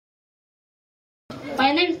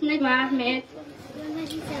My name is Nima Ahmed.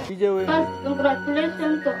 First,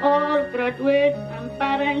 congratulations to all graduates and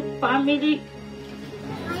parents, family.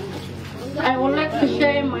 I would like to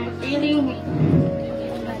share my feeling.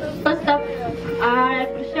 First up, I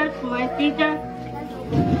appreciate my teacher.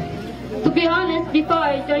 To be honest, before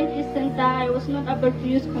I joined this center, I was not able to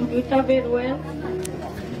use computer very well.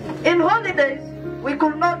 In holidays, we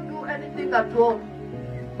could not do anything at home,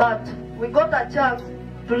 but we got a chance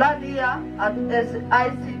to learn here at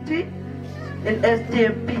ICT in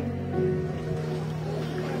STMP.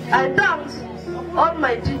 I thank all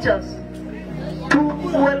my teachers to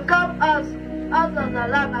welcome us as the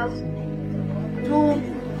learners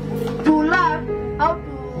to learn how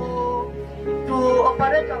to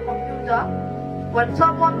operate a computer when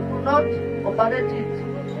someone could not operate it.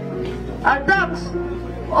 And thanks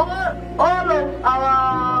all of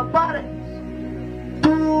our parents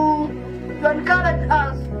to encourage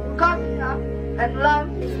us to come here and learn.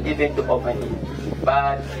 Even to open it,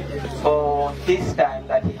 but for this time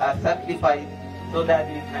that he has sacrificed so that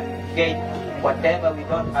we can get whatever we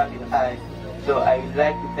don't have in time. So I would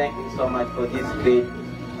like to thank him so much for this great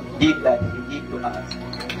gift that he gave to us.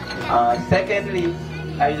 Secondly,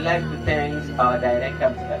 I would like to thank our director,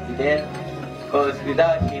 Mr. Fidel, because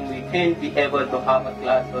without him we can't be able to have a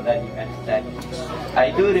class so that you can study.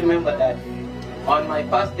 I do remember that on my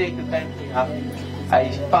first day to come here, I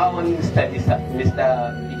found Mr.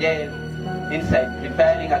 Fidel inside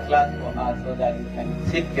preparing a class for us so that we can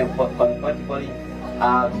sit comfortably,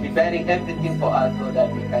 preparing everything for us so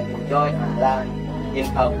that we can enjoy and learn in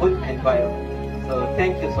a good environment. So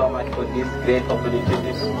thank you so much for this great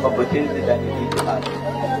opportunity that you give to us.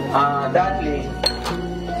 Thirdly,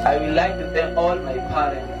 I would like to thank all my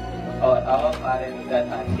parents or our parents that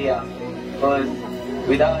are here, because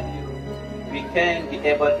without you, we can't be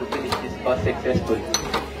able to finish this course successfully,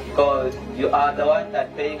 because you are the one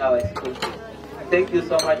that paying our school fees. Thank you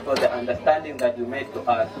so much for the understanding that you made to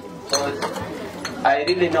us, because I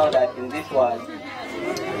really know that in this world,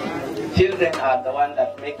 children are the one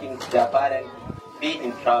that making their parents be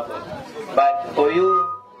in trouble. But for you,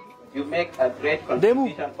 you make a great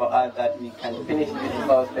contribution for us that we can finish this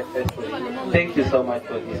course successfully. Thank you so much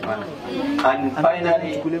for this, man. And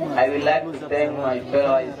finally, I would like to thank my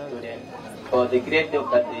fellow students for the great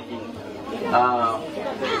job that they did.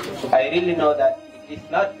 I really know that it's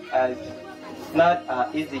not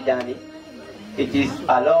an easy journey. It is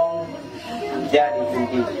a long journey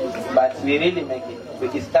indeed, but we really make it.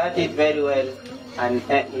 We started very well and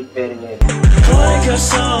end it very well. Wanna go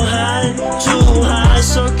so high, too high,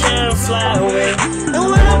 so can't fly away. And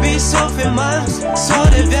wanna be so famous, so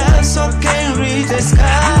advanced, so can't reach the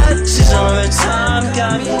sky. She's on her time,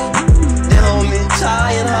 got me, they hold me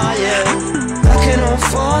tight and higher. I cannot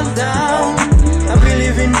fall down, I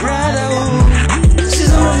believe in brotherhood.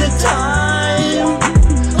 She's all the time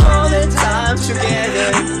together.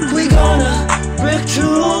 We gonna break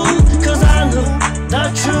through, cause I know the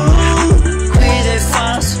truth. We the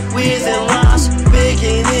fast, we the last,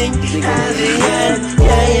 beginning and the end.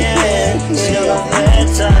 Yeah, till that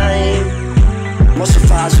time. Most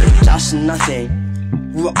of us are just nothing.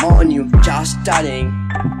 We were on you, just studying.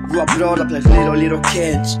 We were brought up like little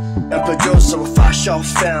kids, and producer of a short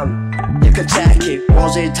film. You can check it,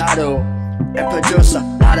 was a title. And producer,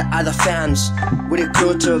 other fans. We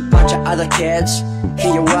recruit a bunch of other kids.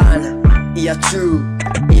 Year 1, year 2,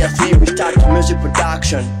 year 3 we started music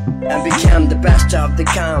production and became the best of the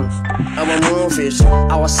camp. Our movies,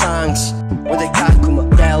 our songs, with the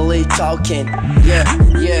Kakuma, daily talking. Yeah.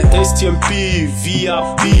 STMP,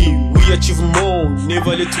 VIP, we achieve more.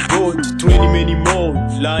 Never let you go to 20 many more.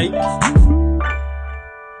 Like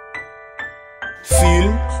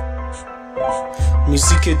film,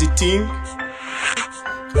 music editing,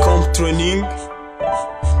 comp training,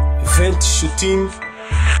 event shooting,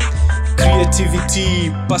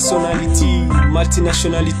 creativity, personality,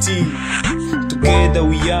 multinationality. Together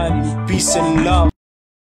we are in peace and love.